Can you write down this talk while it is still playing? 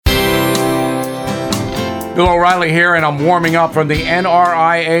Bill O'Reilly here, and I'm warming up from the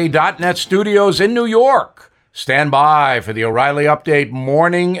NRIA.net studios in New York. Stand by for the O'Reilly Update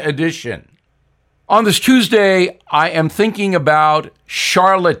Morning Edition. On this Tuesday, I am thinking about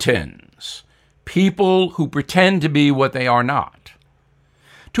charlatans, people who pretend to be what they are not.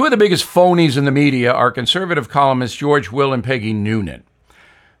 Two of the biggest phonies in the media are conservative columnists George Will and Peggy Noonan.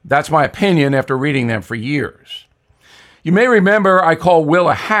 That's my opinion after reading them for years. You may remember I called Will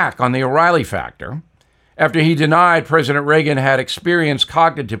a hack on the O'Reilly Factor after he denied President Reagan had experienced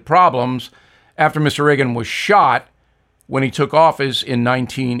cognitive problems after Mr. Reagan was shot when he took office in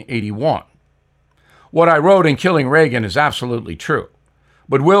 1981. What I wrote in Killing Reagan is absolutely true,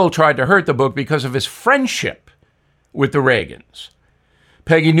 but Will tried to hurt the book because of his friendship with the Reagans.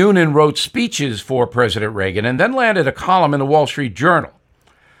 Peggy Noonan wrote speeches for President Reagan and then landed a column in the Wall Street Journal.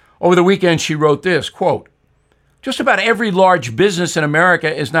 Over the weekend, she wrote this, quote, "Just about every large business in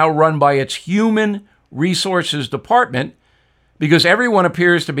America is now run by its human resources department because everyone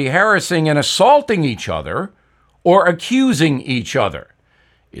appears to be harassing and assaulting each other or accusing each other.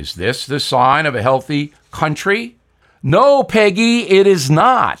 Is this the sign of a healthy country? No, Peggy, it is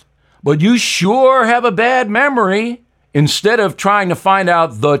not. But you sure have a bad memory. Instead of trying to find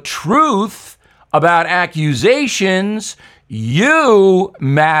out the truth about accusations, you,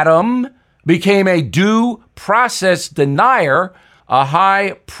 madam, became a due process denier, a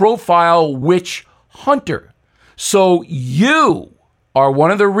high-profile witch hunter. So you are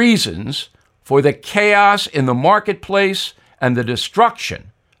one of the reasons for the chaos in the marketplace and the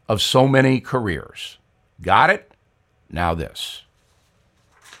destruction of so many careers." Got it? Now this.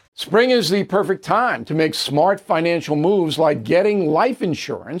 Spring is the perfect time to make smart financial moves like getting life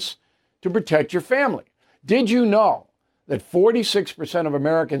insurance to protect your family. Did you know that 46% of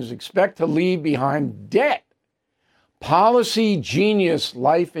Americans expect to leave behind debt? Policy Genius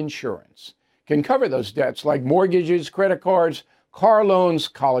Life Insurance can cover those debts like mortgages, credit cards, car loans,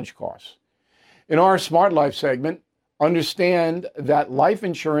 college costs. In our Smart Life segment, understand that life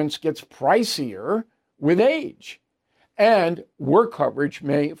insurance gets pricier with age, and work coverage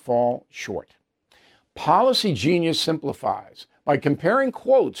may fall short. Policy Genius simplifies by comparing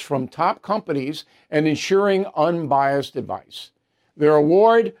quotes from top companies and ensuring unbiased advice. Their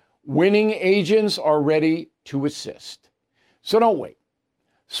award-winning agents are ready to assist. So don't wait.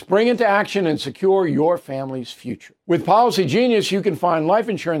 Spring into action and secure your family's future. With Policy Genius, you can find life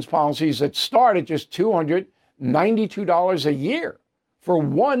insurance policies that start at just $292 a year for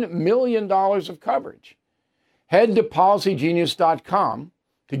 $1 million of coverage. Head to PolicyGenius.com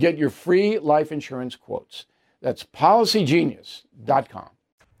to get your free life insurance quotes. That's PolicyGenius.com.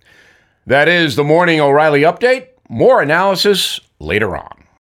 That is the Morning O'Reilly Update. More analysis later on.